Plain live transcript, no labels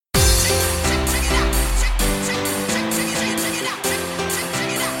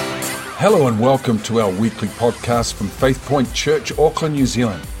Hello and welcome to our weekly podcast from Faith Point Church, Auckland, New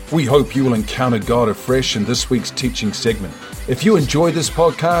Zealand. We hope you will encounter God afresh in this week's teaching segment. If you enjoy this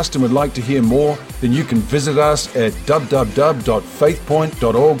podcast and would like to hear more, then you can visit us at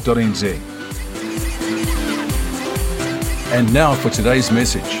www.faithpoint.org.nz. And now for today's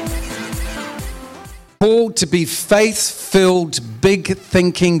message. Called to be faith-filled,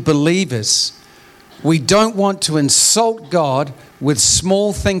 big-thinking believers. We don't want to insult God with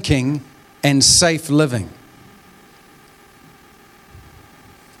small thinking and safe living.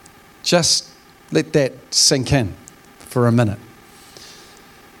 Just let that sink in for a minute.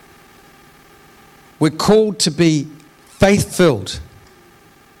 We're called to be faith-filled,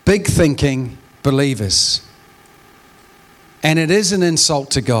 big-thinking believers. And it is an insult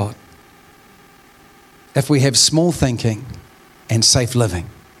to God if we have small thinking and safe living.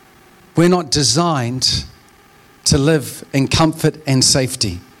 We're not designed to live in comfort and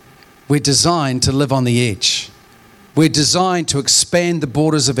safety. We're designed to live on the edge. We're designed to expand the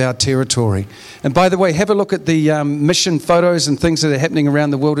borders of our territory. And by the way, have a look at the mission photos and things that are happening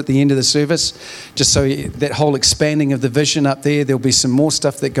around the world at the end of the service. Just so that whole expanding of the vision up there, there'll be some more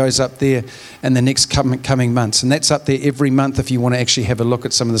stuff that goes up there in the next coming months. And that's up there every month if you want to actually have a look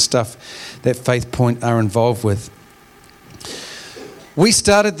at some of the stuff that Faith Point are involved with. We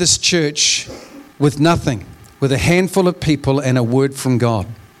started this church with nothing, with a handful of people and a word from God.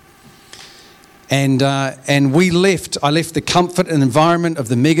 And we left. I left the comfort and environment of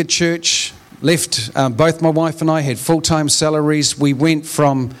the mega church. Left. Both my wife and I had full-time salaries. We went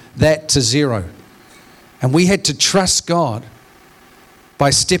from that to zero, and we had to trust God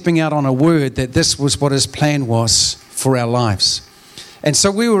by stepping out on a word that this was what His plan was for our lives. And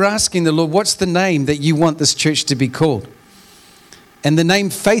so we were asking the Lord, "What's the name that you want this church to be called?" And the name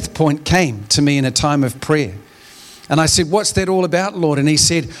Faith Point came to me in a time of prayer. And I said, "What's that all about, Lord?" And He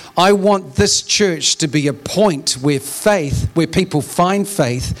said, "I want this church to be a point where people find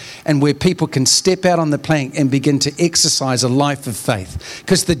faith and where people can step out on the plank and begin to exercise a life of faith.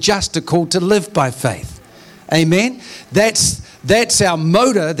 Because the just are called to live by faith." Amen? That's our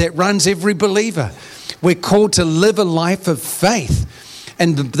motor that runs every believer. We're called to live a life of faith.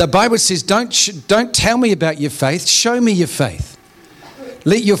 And the Bible says, don't tell me about your faith, show me your faith.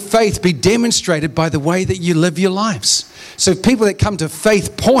 Let your faith be demonstrated by the way that you live your lives. So people that come to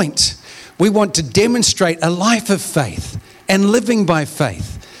Faith Point, we want to demonstrate a life of faith and living by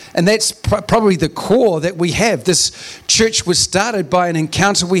faith. And that's probably the core that we have. This church was started by an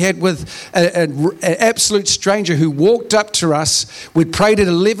encounter we had with an absolute stranger who walked up to us. We'd prayed at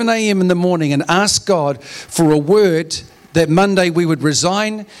 11 a.m. in the morning and asked God for a word that Monday we would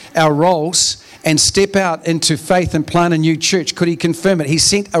resign our roles and step out into faith and plant a new church. Could He confirm it? He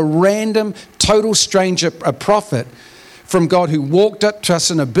sent a random, total stranger, a prophet from God, who walked up to us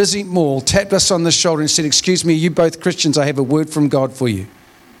in a busy mall, tapped us on the shoulder and said, "Excuse me, are you both Christians? I have a word from God for you."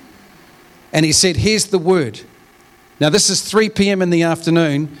 And he said, "Here's the word." Now this is 3 p.m. in the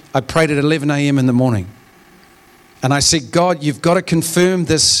afternoon. I prayed at 11 a.m. in the morning. And I said, "God, you've got to confirm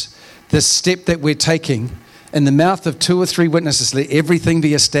this step that we're taking. In the mouth of 2 or 3 witnesses, let everything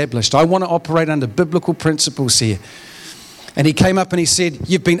be established. I want to operate under biblical principles here." And he came up and he said,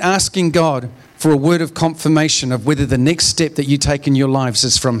 "You've been asking God for a word of confirmation of whether the next step that you take in your lives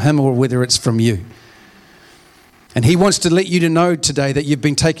is from Him or whether it's from you. And He wants to let you to know today that you've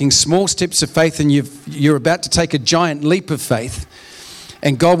been taking small steps of faith and you're about to take a giant leap of faith.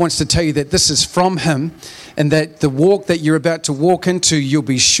 And God wants to tell you that this is from Him, and that the walk that you're about to walk into, you'll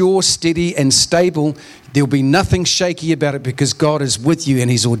be sure, steady, and stable. There'll be nothing shaky about it because God is with you and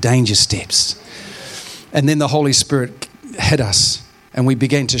He's ordained your steps." And then the Holy Spirit hit us, and we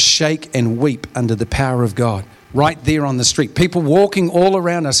began to shake and weep under the power of God right there on the street. People walking all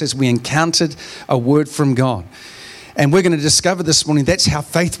around us as we encountered a word from God. And we're going to discover this morning that's how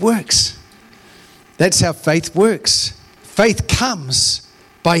faith works. That's how faith works. Faith comes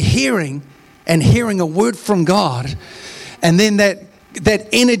by hearing, and hearing a word from God, and then that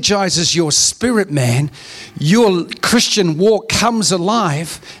energizes your spirit, man. Your Christian walk comes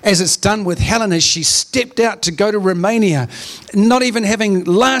alive, as it's done with Helen as she stepped out to go to Romania, not even having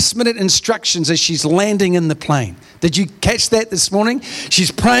last minute instructions as she's landing in the plane. Did you catch that this morning?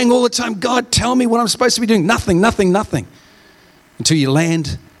 She's praying all the time, "God, tell me what I'm supposed to be doing." Nothing, until you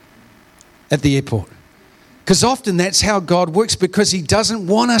land at the airport. Because often that's how God works, because He doesn't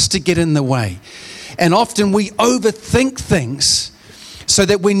want us to get in the way. And often we overthink things so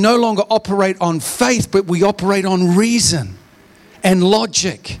that we no longer operate on faith, but we operate on reason and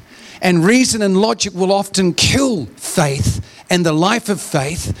logic. And reason and logic will often kill faith and the life of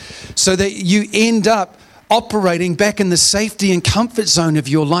faith, so that you end up operating back in the safety and comfort zone of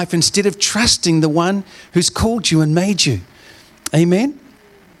your life instead of trusting the one who's called you and made you. Amen?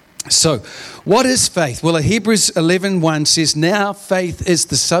 So, what is faith? Well, Hebrews 11:1 says, now faith is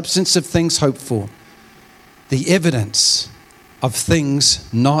the substance of things hoped for, the evidence of things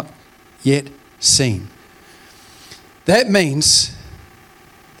not yet seen. That means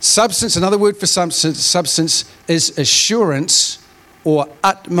substance, another word for substance is assurance or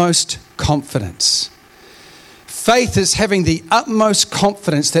utmost confidence. Faith is having the utmost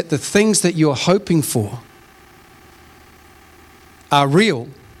confidence that the things that you're hoping for are real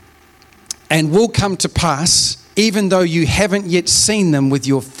and will come to pass, even though you haven't yet seen them with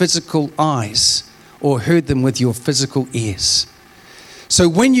your physical eyes or heard them with your physical ears. So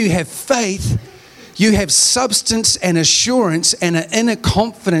when you have faith, you have substance and assurance and an inner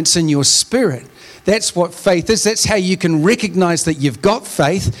confidence in your spirit. That's what faith is. That's how you can recognize that you've got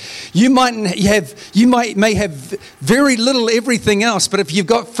faith. You may have very little everything else, but if you've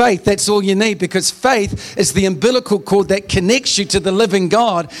got faith, that's all you need, because faith is the umbilical cord that connects you to the living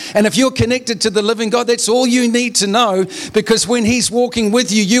God. And if you're connected to the living God, that's all you need to know, because when He's walking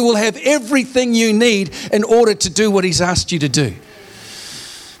with you, you will have everything you need in order to do what He's asked you to do.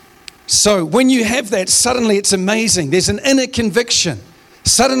 So when you have that, suddenly it's amazing. There's an inner conviction.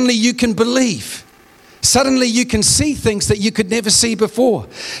 Suddenly you can believe. Suddenly you can see things that you could never see before.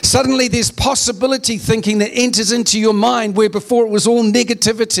 Suddenly there's possibility thinking that enters into your mind, where before it was all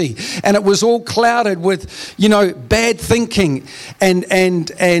negativity and it was all clouded with, bad thinking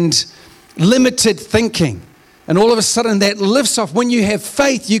and limited thinking. And all of a sudden that lifts off. When you have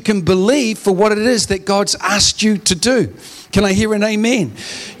faith, you can believe for what it is that God's asked you to do. Can I hear an amen?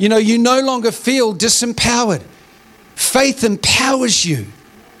 You no longer feel disempowered. Faith empowers you.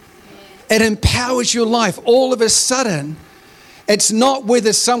 It empowers your life. All of a sudden, it's not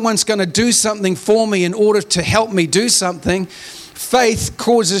whether someone's going to do something for me in order to help me do something. Faith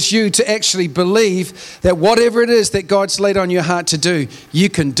causes you to actually believe that whatever it is that God's laid on your heart to do, you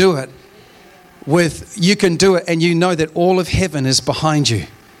can do it. And you know that all of heaven is behind you,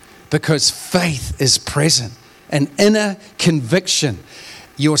 because faith is present. An inner conviction.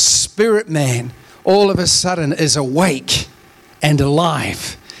 Your spirit man all of a sudden is awake and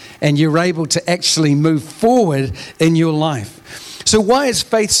alive, and you're able to actually move forward in your life. So why is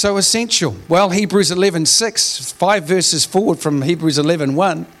faith so essential? Well, Hebrews 11:6, 5 verses forward from Hebrews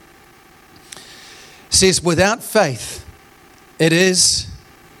 11:1, says, without faith, it is,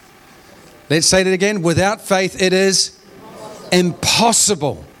 let's say that again, without faith, it is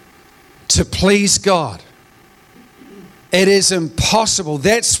impossible to please God. It is impossible.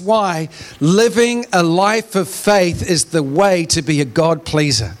 That's why living a life of faith is the way to be a God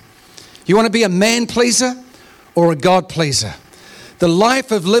pleaser. You want to be a man pleaser or a God pleaser? The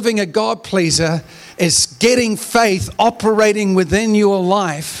life of living a God pleaser is getting faith operating within your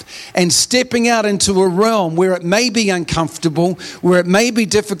life and stepping out into a realm where it may be uncomfortable, where it may be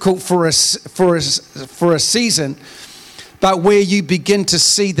difficult for a season, but where you begin to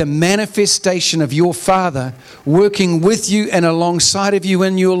see the manifestation of your Father working with you and alongside of you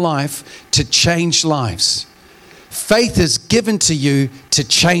in your life to change lives. Faith is given to you to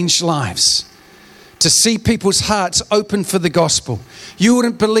change lives, to see people's hearts open for the gospel. You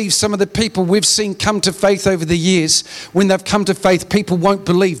wouldn't believe some of the people we've seen come to faith over the years. When they've come to faith, people won't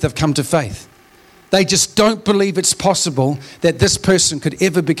believe they've come to faith. They just don't believe it's possible that this person could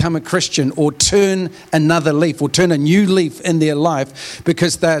ever become a Christian or turn another leaf or turn a new leaf in their life,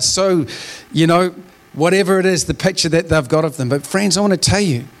 because they're so, whatever it is, the picture that they've got of them. But friends, I want to tell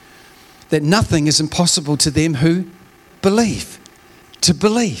you that nothing is impossible to them who believe. To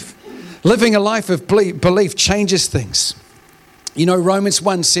believe. Living a life of belief changes things. Romans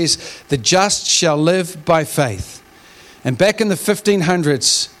 1 says, the just shall live by faith. And back in the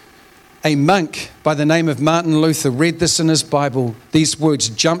 1500s, a monk by the name of Martin Luther read this in his Bible. These words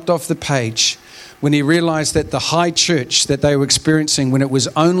jumped off the page when he realized that the high church that they were experiencing, when it was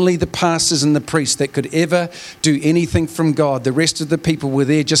only the pastors and the priests that could ever do anything from God, the rest of the people were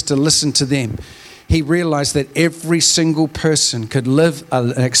there just to listen to them. He realized that every single person could live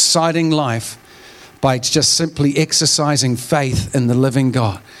an exciting life by just simply exercising faith in the living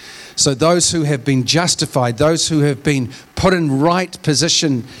God. So those who have been justified, those who have been put in right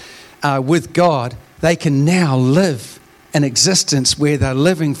position with God, they can now live an existence where they're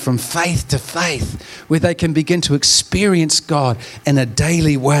living from faith to faith, where they can begin to experience God in a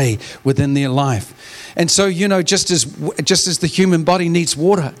daily way within their life. And so, just as the human body needs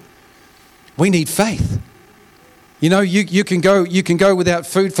water, we need faith. You can go without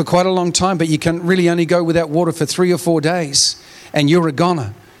food for quite a long time, but you can really only go without water for 3 or 4 days, and you're a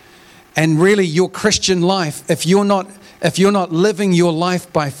goner. And really your Christian life, if you're not living your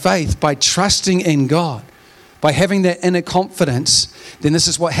life by faith, by trusting in God, by having that inner confidence, then this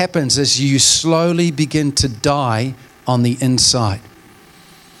is what happens is you slowly begin to die on the inside.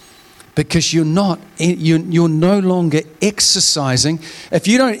 Because you're no longer exercising. If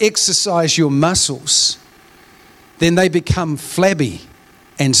you don't exercise your muscles, then they become flabby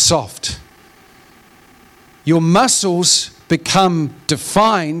and soft. Your muscles become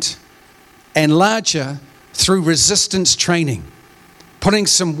defined and larger through resistance training. Putting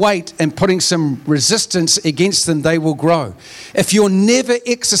some weight and putting some resistance against them, they will grow. If you're never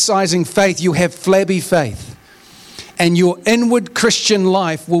exercising faith, you have flabby faith. And your inward Christian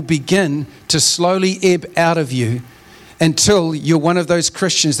life will begin to slowly ebb out of you until you're one of those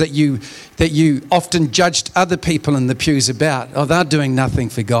Christians that you often judged other people in the pews about. Oh, they're doing nothing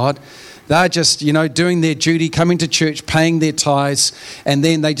for God. They're just, doing their duty, coming to church, paying their tithes, and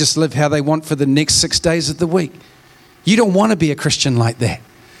then they just live how they want for the next 6 days of the week. You don't want to be a Christian like that.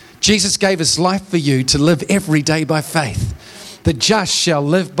 Jesus gave his life for you to live every day by faith. The just shall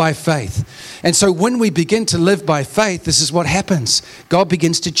live by faith. And so when we begin to live by faith, this is what happens. God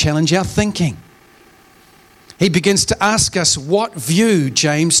begins to challenge our thinking. He begins to ask us, what view,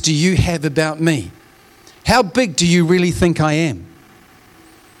 James, do you have about me? How big do you really think I am?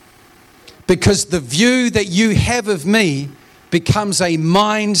 Because the view that you have of me becomes a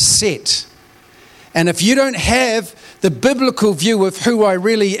mindset. And if you don't have the biblical view of who I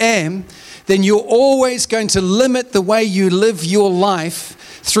really am, then you're always going to limit the way you live your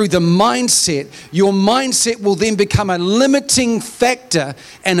life through the mindset. Your mindset will then become a limiting factor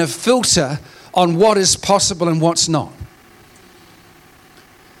and a filter on what is possible and what's not.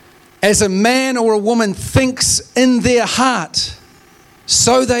 As a man or a woman thinks in their heart,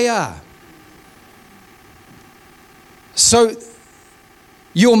 so they are. So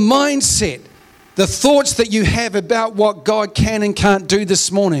your mindset, the thoughts that you have about what God can and can't do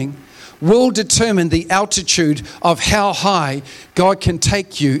this morning, will determine the altitude of how high God can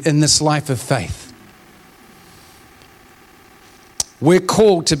take you in this life of faith. We're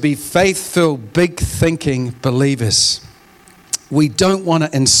called to be faith-filled, big-thinking believers. We don't want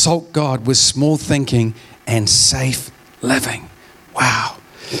to insult God with small thinking and safe living. Wow.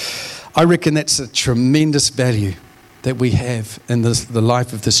 I reckon that's a tremendous value that we have in the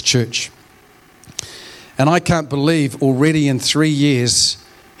life of this church. And I can't believe already in 3 years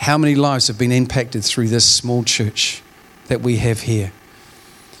how many lives have been impacted through this small church that we have here.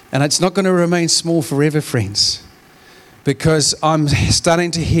 And it's not going to remain small forever, friends, because I'm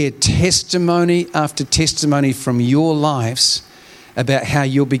starting to hear testimony after testimony from your lives about how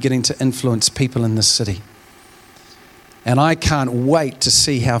you're beginning to influence people in this city. And I can't wait to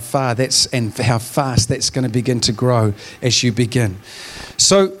see how far that's and how fast that's going to begin to grow as you begin.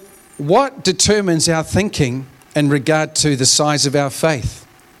 So what determines our thinking in regard to the size of our faith?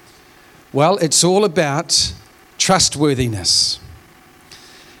 Well, it's all about trustworthiness.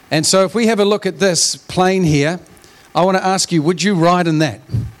 And so if we have a look at this plane here, I want to ask you, would you ride in that?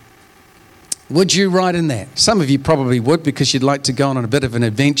 Would you ride in that? Some of you probably would because you'd like to go on a bit of an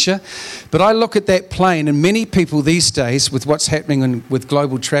adventure. But I look at that plane, and many people these days, with what's happening with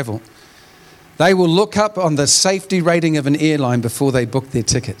global travel, they will look up on the safety rating of an airline before they book their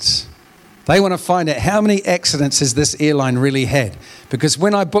tickets. They want to find out how many accidents has this airline really had. Because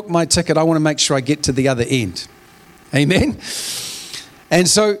when I book my ticket, I want to make sure I get to the other end. Amen? And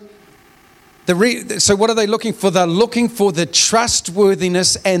so what are they looking for? They're looking for the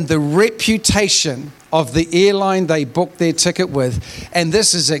trustworthiness and the reputation of the airline they booked their ticket with. And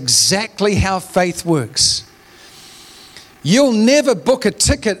this is exactly how faith works. You'll never book a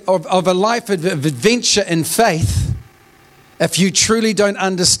ticket of a life of adventure in faith if you truly don't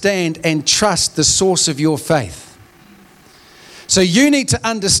understand and trust the source of your faith. So you need to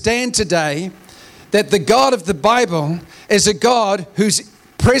understand today that the God of the Bible is a God who's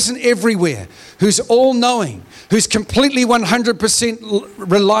present everywhere, who's all-knowing, who's completely 100%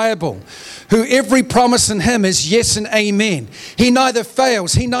 reliable, who every promise in him is yes and amen. He neither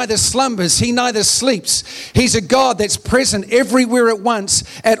fails, he neither slumbers, he neither sleeps. He's a God that's present everywhere at once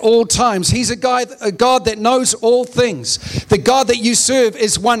at all times. He's a God that knows all things. The God that you serve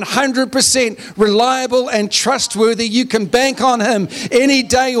is 100% reliable and trustworthy. You can bank on him any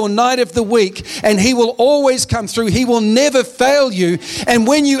day or night of the week, and he will always come through. He will never fail you. And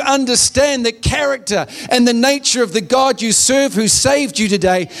when you understand that character and the nature of the God you serve who saved you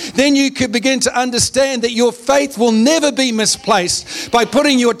today, then you could begin to understand that your faith will never be misplaced by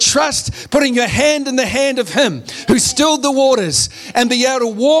putting your trust, putting your hand in the hand of Him who stilled the waters, and be able to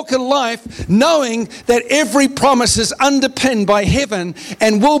walk a life knowing that every promise is underpinned by heaven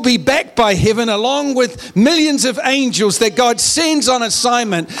and will be backed by heaven, along with millions of angels that God sends on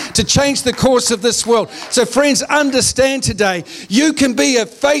assignment to change the course of this world. So friends, understand today, you can be a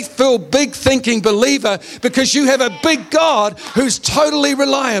faith-filled, big thinking believer because you have a big God who's totally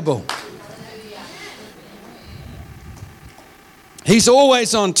reliable. He's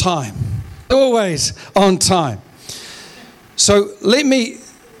always on time. Always on time. So let me,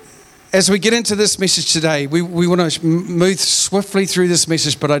 as we get into this message today, we want to move swiftly through this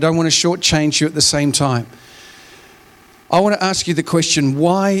message, but I don't want to shortchange you at the same time. I want to ask you the question,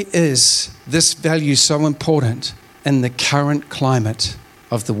 why is this value so important in the current climate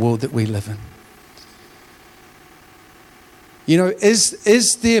of the world that we live in? You know,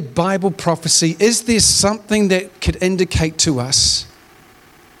 is there Bible prophecy? Is there something that could indicate to us,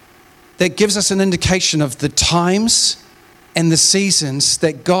 that gives us an indication of the times and the seasons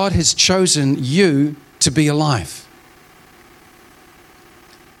that God has chosen you to be alive?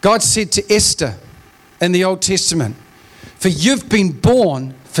 God said to Esther in the Old Testament, "For you've been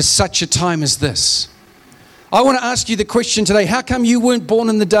born for such a time as this." I want to ask you the question today, how come you weren't born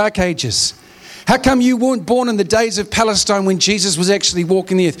in the Dark Ages? How come you weren't born in the days of Palestine when Jesus was actually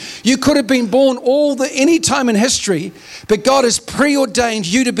walking the earth? You could have been born any time in history, but God has preordained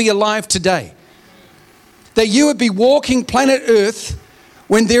you to be alive today. That you would be walking planet Earth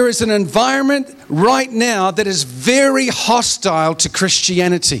when there is an environment right now that is very hostile to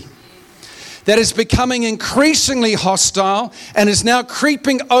Christianity, that is becoming increasingly hostile and is now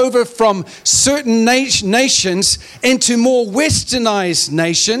creeping over from certain nations into more westernized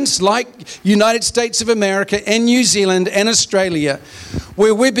nations like United States of America and New Zealand and Australia,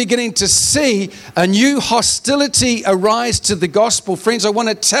 where we're beginning to see a new hostility arise to the gospel. Friends, I want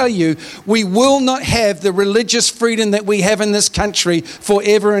to tell you, we will not have the religious freedom that we have in this country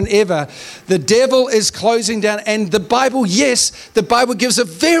forever and ever. The devil is closing down, and the Bible, yes, the Bible gives a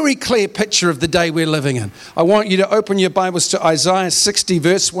very clear picture of the day we're living in. I want you to open your Bibles to Isaiah 60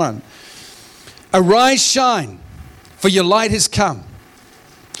 verse 1. Arise, shine, for your light has come,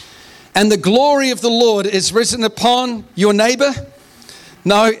 and the glory of the Lord is risen upon your neighbor.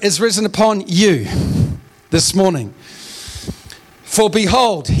 No, is risen upon you this morning. For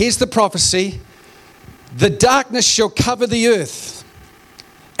behold, here's the prophecy, the darkness shall cover the earth,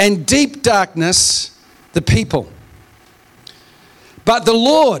 and deep darkness the people. But the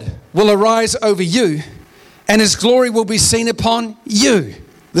Lord will arise over you, and His glory will be seen upon you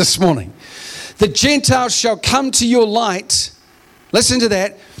this morning. The Gentiles shall come to your light, listen to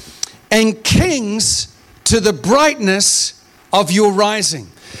that, and kings to the brightness of your rising.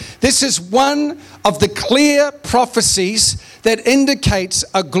 This is one of the clear prophecies that indicates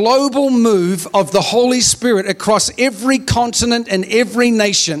a global move of the Holy Spirit across every continent and every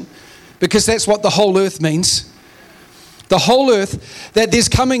nation, because that's what the whole earth means. The whole earth, that there's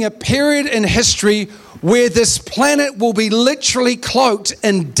coming a period in history where this planet will be literally cloaked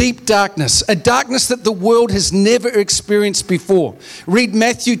in deep darkness, a darkness that the world has never experienced before. Read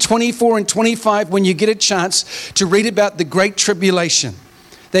Matthew 24 and 25 when you get a chance to read about the Great Tribulation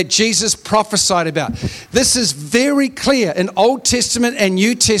that Jesus prophesied about. This is very clear in Old Testament and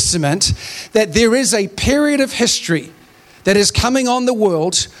New Testament that there is a period of history that is coming on the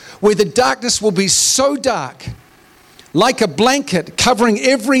world where the darkness will be so dark, like a blanket covering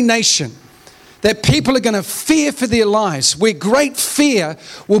every nation, that people are going to fear for their lives, where great fear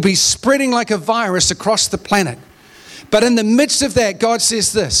will be spreading like a virus across the planet. But in the midst of that, God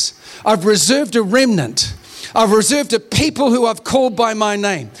says this, I've reserved a remnant. I've reserved a people who I've called by my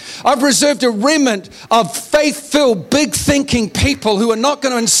name. I've reserved a remnant of faith-filled, big-thinking people who are not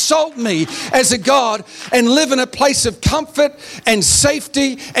going to insult me as a God and live in a place of comfort and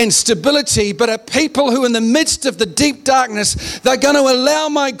safety and stability, but a people who in the midst of the deep darkness, they're going to allow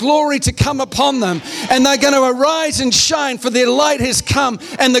my glory to come upon them, and they're going to arise and shine, for their light has come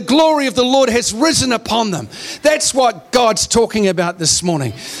and the glory of the Lord has risen upon them. That's what God's talking about this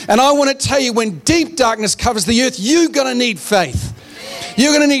morning. And I want to tell you, when deep darkness covers the earth, you're going to need faith.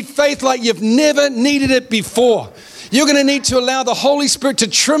 You're going to need faith like you've never needed it before. You're going to need to allow the Holy Spirit to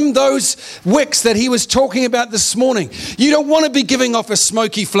trim those wicks that He was talking about this morning. You don't want to be giving off a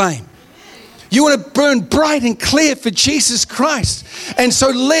smoky flame. You want to burn bright and clear for Jesus Christ. And so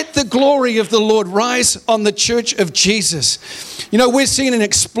let the glory of the Lord rise on the church of Jesus. You know, we're seeing an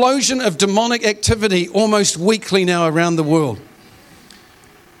explosion of demonic activity almost weekly now around the world.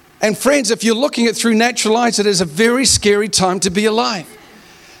 And friends, if you're looking at it through natural eyes, it is a very scary time to be alive.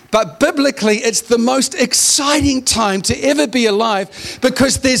 But biblically, it's the most exciting time to ever be alive,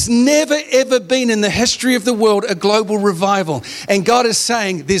 because there's never, ever been in the history of the world a global revival. And God is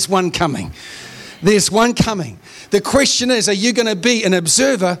saying, there's one coming. There's one coming. The question is, are you going to be an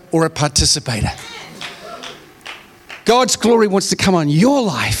observer or a participator? God's glory wants to come on your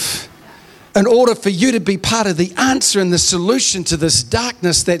life in order for you to be part of the answer and the solution to this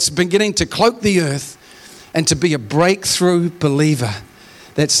darkness that's beginning to cloak the earth, and to be a breakthrough believer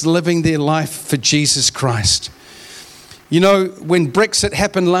that's living their life for Jesus Christ. You know, when Brexit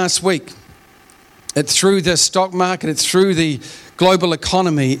happened last week, it threw the stock market, it threw the global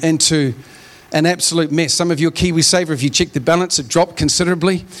economy into an absolute mess. Some of you are KiwiSaver. If you check the balance, it dropped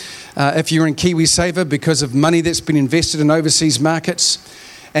considerably. If you're in KiwiSaver, because of money that's been invested in overseas markets.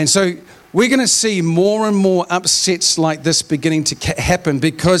 And so we're going to see more and more upsets like this beginning to happen,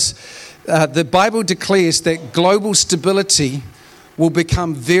 because the Bible declares that global stability will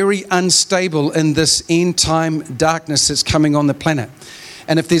become very unstable in this end time darkness that's coming on the planet.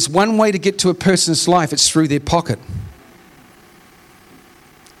 And if there's one way to get to a person's life, it's through their pocket.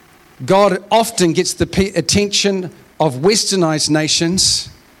 God often gets the attention of westernized nations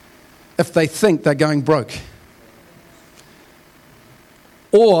if they think they're going broke,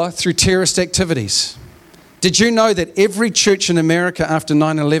 or through terrorist activities. Did you know that every church in America after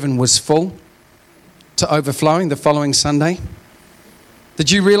 9/11 was full to overflowing the following Sunday? Did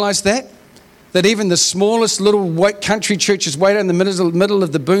you realize that? That even the smallest little white country churches way down in the middle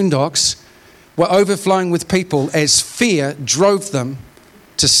of the boondocks were overflowing with people as fear drove them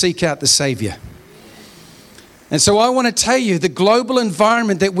to seek out the Savior. And so I want to tell you, the global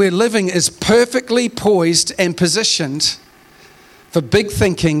environment that we're living is perfectly poised and positioned for big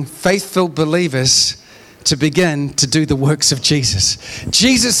thinking, faith-filled believers to begin to do the works of Jesus.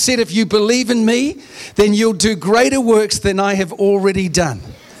 Jesus said, if you believe in me, then you'll do greater works than I have already done.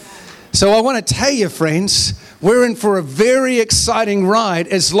 So I want to tell you, friends, we're in for a very exciting ride,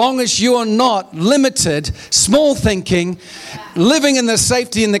 as long as you are not limited, small thinking, living in the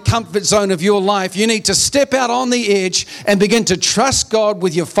safety and the comfort zone of your life. You need to step out on the edge and begin to trust God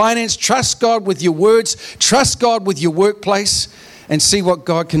with your finance, trust God with your words, trust God with your workplace, and see what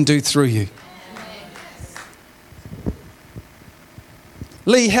God can do through you.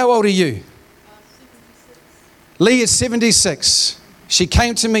 Lee, how old are you? 76. Lee is 76. She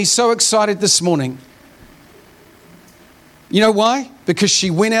came to me so excited this morning. You know why? Because she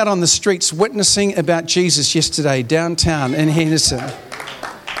went out on the streets witnessing about Jesus yesterday downtown in Henderson.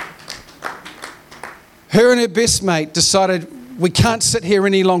 Her and her best mate decided, we can't sit here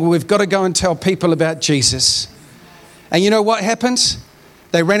any longer. We've got to go and tell people about Jesus. And you know what happened?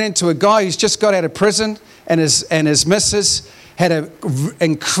 They ran into a guy who's just got out of prison, and his missus had an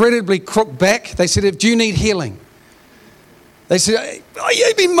incredibly crooked back. They said, do you need healing? They said, oh,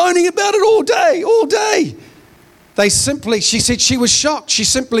 you've been moaning about it all day. She said she was shocked. She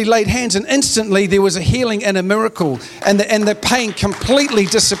simply laid hands, and instantly there was a healing and a miracle, and the pain completely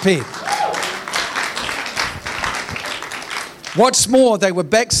disappeared. What's more, they were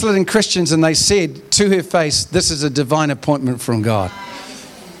backslidden Christians, and they said to her face, this is a divine appointment from God.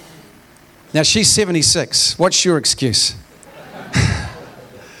 Now she's 76. What's your excuse?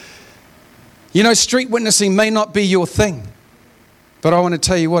 You know, street witnessing may not be your thing, but I want to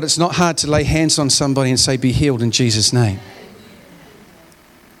tell you what, it's not hard to lay hands on somebody and say, be healed in Jesus' name.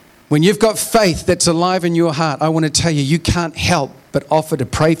 When you've got faith that's alive in your heart, I want to tell you, you can't help but offer to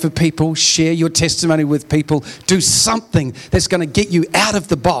pray for people, share your testimony with people, do something that's going to get you out of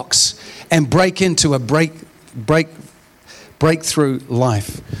the box and break into a breakthrough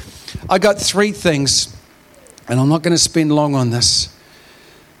life. I got 3 things, and I'm not going to spend long on this,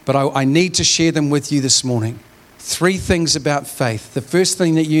 but I need to share them with you this morning. 3 things about faith. The first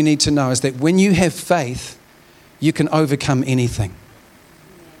thing that you need to know is that when you have faith, you can overcome anything.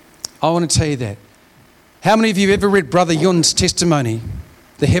 I want to tell you that. How many of you have ever read Brother Yun's testimony,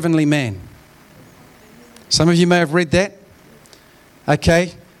 The Heavenly Man? Some of you may have read that.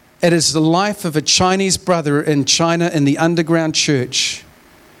 Okay. It is the life of a Chinese brother in China in the underground church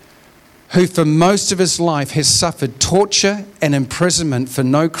who for most of his life has suffered torture and imprisonment for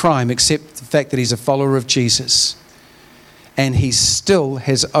no crime except the fact that he's a follower of Jesus. And he still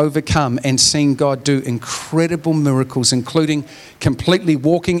has overcome and seen God do incredible miracles, including completely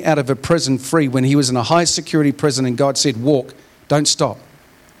walking out of a prison free when he was in a high security prison and God said, walk, don't stop.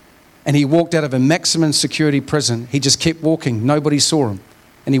 And he walked out of a maximum security prison. He just kept walking. Nobody saw him.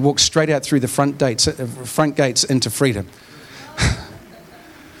 And he walked straight out through the front gates into freedom.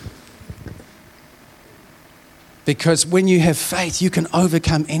 Because when you have faith, you can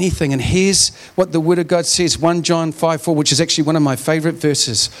overcome anything. And here's what the Word of God says, 1 John 5:4, which is actually one of my favorite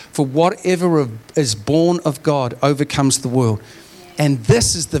verses. For whatever is born of God overcomes the world. And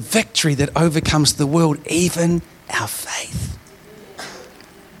this is the victory that overcomes the world, even our faith.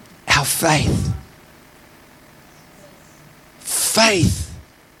 Our faith. Faith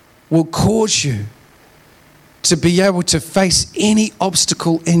will cause you to be able to face any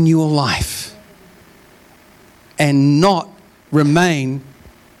obstacle in your life and not remain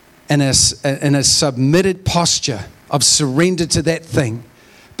in a submitted posture of surrender to that thing,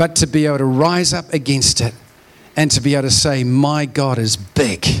 but to be able to rise up against it and to be able to say, my God is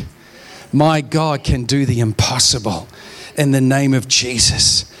big. My God can do the impossible in the name of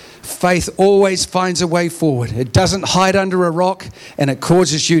Jesus. Faith always finds a way forward. It doesn't hide under a rock, and it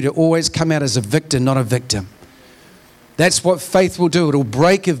causes you to always come out as a victor, not a victim. That's what faith will do. It'll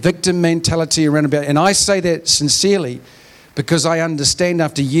break a victim mentality around about. And I say that sincerely because I understand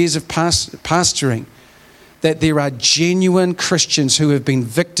after years of pastoring that there are genuine Christians who have been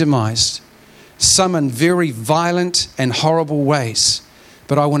victimized, some in very violent and horrible ways.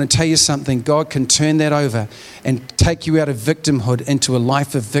 But I want to tell you something. God can turn that over and take you out of victimhood into a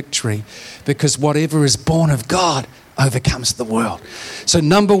life of victory, because whatever is born of God overcomes the world. So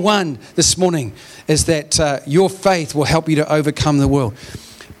number one this morning is that your faith will help you to overcome the world.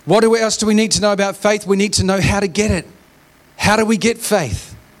 What else do we need to know about faith? We need to know how to get it. How do we get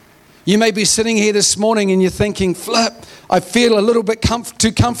faith? You may be sitting here this morning and you're thinking, Flip, I feel a little bit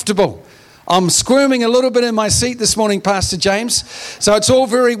too comfortable. I'm squirming a little bit in my seat this morning, Pastor James. So it's all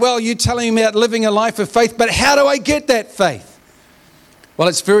very well you telling me about living a life of faith, but how do I get that faith? Well,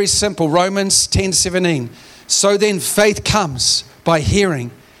 it's very simple. Romans 10:17. So then faith comes by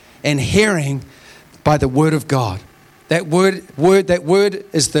hearing, and hearing by the word of God. That word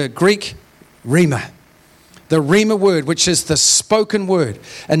is the Greek rhema. The rhema word, which is the spoken word.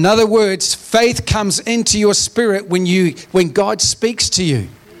 In other words, faith comes into your spirit when God speaks to you.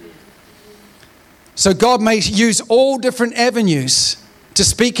 So God may use all different avenues to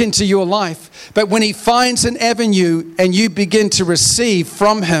speak into your life, but when he finds an avenue and you begin to receive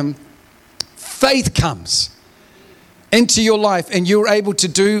from him, faith comes into your life and you're able to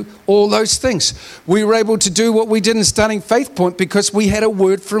do all those things. We were able to do what we did in starting Faith Point because we had a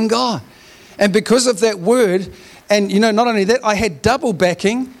word from God. And because of that word, and not only that, I had double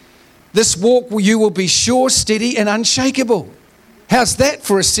backing. This walk you will be sure, steady and unshakable. How's that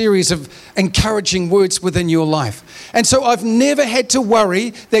for a series of encouraging words within your life? And so I've never had to worry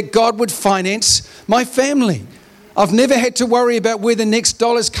that God would finance my family. I've never had to worry about where the next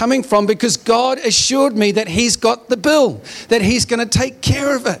dollar's coming from, because God assured me that he's got the bill, that he's going to take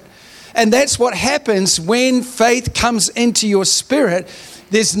care of it. And that's what happens when faith comes into your spirit.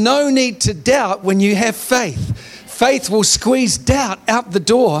 There's no need to doubt when you have faith. Faith will squeeze doubt out the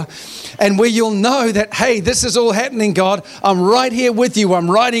door, and where you'll know that, hey, this is all happening, God. I'm right here with you. I'm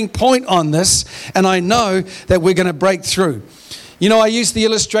riding point on this, and I know that we're going to break through. I use the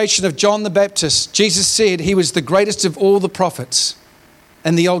illustration of John the Baptist. Jesus said he was the greatest of all the prophets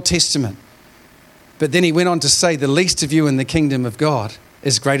in the Old Testament. But then he went on to say, the least of you in the kingdom of God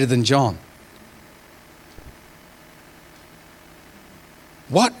is greater than John.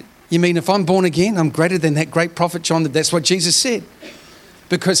 What? You mean if I'm born again, I'm greater than that great prophet John? That's what Jesus said.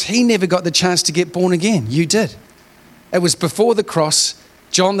 Because he never got the chance to get born again. You did. It was before the cross.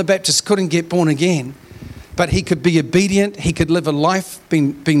 John the Baptist couldn't get born again. But he could be obedient. He could live a life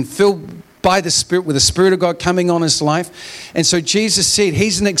being filled by the Spirit, with the Spirit of God coming on his life. And so Jesus said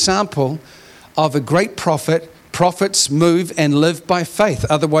he's an example of a great prophet. Prophets move and live by faith.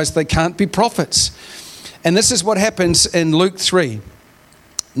 Otherwise, they can't be prophets. And this is what happens in Luke 3.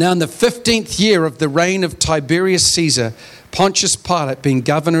 Now, in the 15th year of the reign of Tiberius Caesar, Pontius Pilate being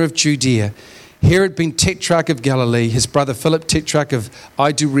governor of Judea, Herod being tetrarch of Galilee, his brother Philip tetrarch of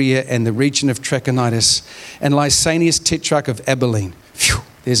Idumea and the region of Trachonitis, and Lysanias tetrarch of Abilene. Phew,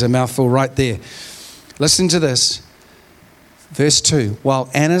 there's a mouthful right there. Listen to this. Verse 2, while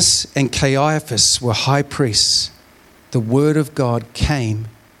Annas and Caiaphas were high priests, the word of God came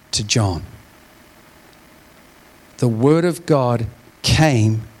to John. The word of God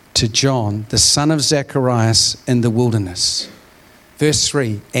came to John, the son of Zacharias, in the wilderness. Verse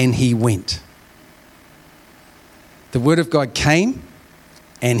 3, and he went. The word of God came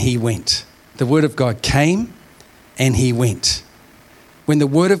and he went. The word of God came and he went. When the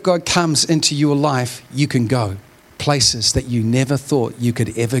word of God comes into your life, you can go places that you never thought you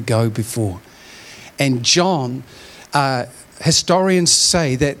could ever go before. And John, historians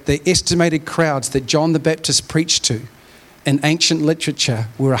say that the estimated crowds that John the Baptist preached to in ancient literature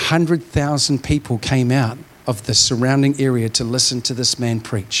were 100,000 people came out of the surrounding area to listen to this man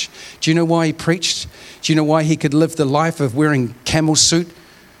preach. Do you know why he preached? Do you know why he could live the life of wearing camel suit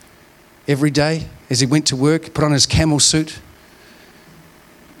every day as he went to work, put on his camel suit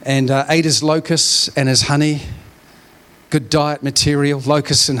and ate his locusts and his honey, good diet material,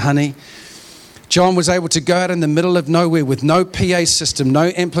 locusts and honey. John was able to go out in the middle of nowhere with no PA system,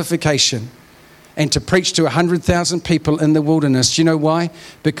 no amplification, and to preach to 100,000 people in the wilderness. Do you know why?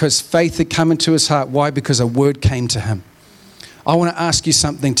 Because faith had come into his heart. Why? Because a word came to him. I want to ask you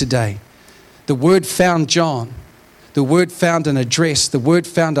something today. The word found John. The word found an address. The word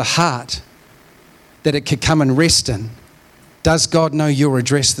found a heart that it could come and rest in. Does God know your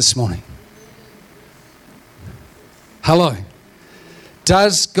address this morning? Hello.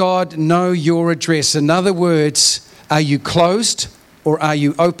 Does God know your address? In other words, are you closed or are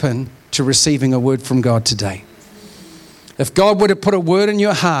you open to receiving a word from God today? If God were to put a word in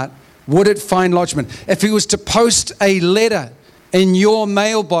your heart, would it find lodgment? If he was to post a letter in your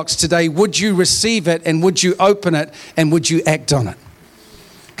mailbox today, would you receive it and would you open it and would you act on it?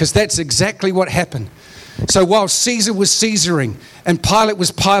 Because that's exactly what happened. So while Caesar was Caesaring and Pilate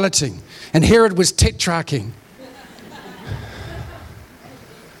was piloting and Herod was tetrarching,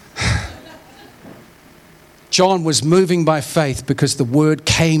 John was moving by faith because the word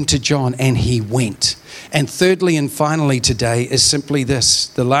came to John and he went. And thirdly and finally today is simply this.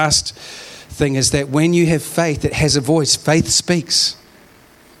 The last thing is that when you have faith, it has a voice. Faith speaks.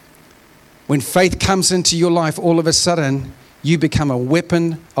 When faith comes into your life, all of a sudden, you become a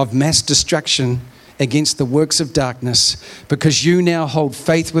weapon of mass destruction against the works of darkness because you now hold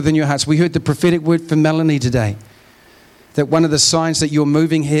faith within your hearts. We heard the prophetic word from Melanie today, that one of the signs that you're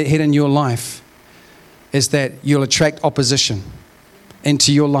moving ahead in your life is that you'll attract opposition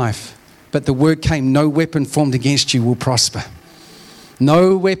into your life. But the word came, no weapon formed against you will prosper.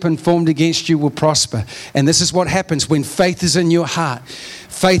 No weapon formed against you will prosper. And this is what happens when faith is in your heart.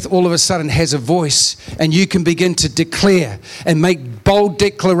 Faith all of a sudden has a voice and you can begin to declare and make bold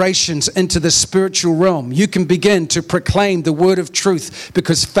declarations into the spiritual realm. You can begin to proclaim the word of truth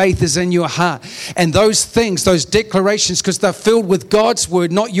because faith is in your heart. And those things, those declarations, because they're filled with God's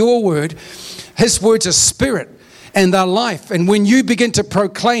word, not your word, his words are spirit and they're life. And when you begin to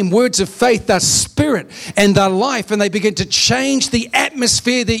proclaim words of faith, they're spirit and they're life, and they begin to change the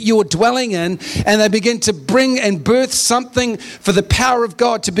atmosphere that you're dwelling in, and they begin to bring and birth something for the power of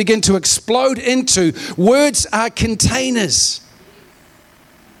God to begin to explode into. Words are containers.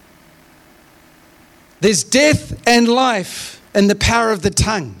 There's death and life in the power of the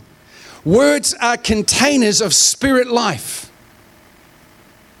tongue. Words are containers of spirit life.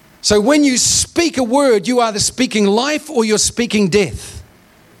 So when you speak a word, you are either speaking life or you're speaking death.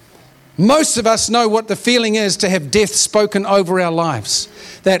 Most of us know what the feeling is to have death spoken over our lives.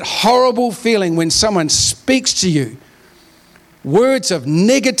 That horrible feeling when someone speaks to you words of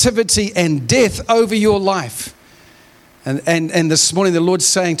negativity and death over your life. And this morning the Lord's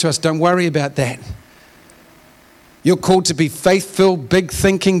saying to us, don't worry about that. You're called to be faith-filled,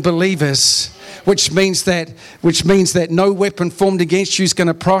 big-thinking believers, which means that no weapon formed against you is going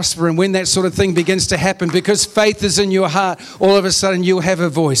to prosper. And when that sort of thing begins to happen, because faith is in your heart, all of a sudden you'll have a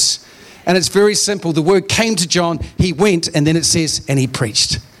voice. And it's very simple. The word came to John, he went, and then it says, and he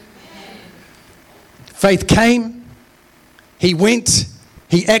preached. Faith came, he went,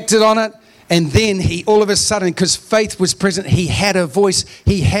 he acted on it, and then he all of a sudden, because faith was present, he had a voice,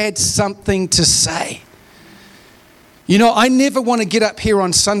 he had something to say. You know, I never want to get up here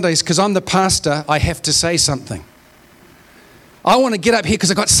on Sundays because I'm the pastor, I have to say something. I want to get up here because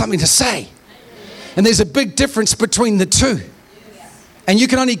I've got something to say. And there's a big difference between the two. And you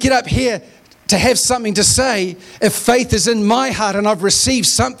can only get up here to have something to say if faith is in my heart and I've received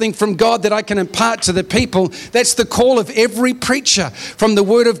something from God that I can impart to the people. That's the call of every preacher from the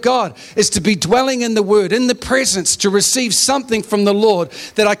Word of God, is to be dwelling in the Word, in the presence, to receive something from the Lord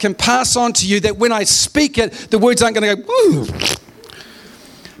that I can pass on to you, that when I speak it, the words aren't going to go, woo,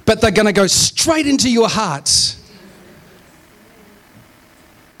 but they're going to go straight into your hearts.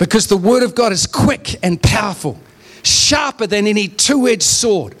 Because the Word of God is quick and powerful, sharper than any two-edged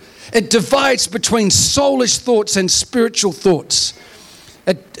sword. It divides between soulish thoughts and spiritual thoughts.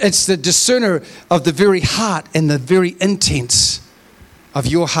 It's the discerner of the very heart and the very intents of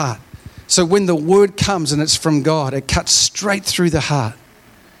your heart. So when the word comes and it's from God, it cuts straight through the heart.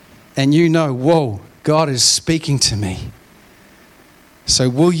 And you know, whoa, God is speaking to me. So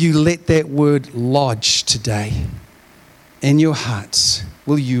will you let that word lodge today in your hearts?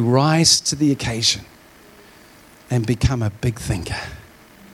 Will you rise to the occasion and become a big thinker?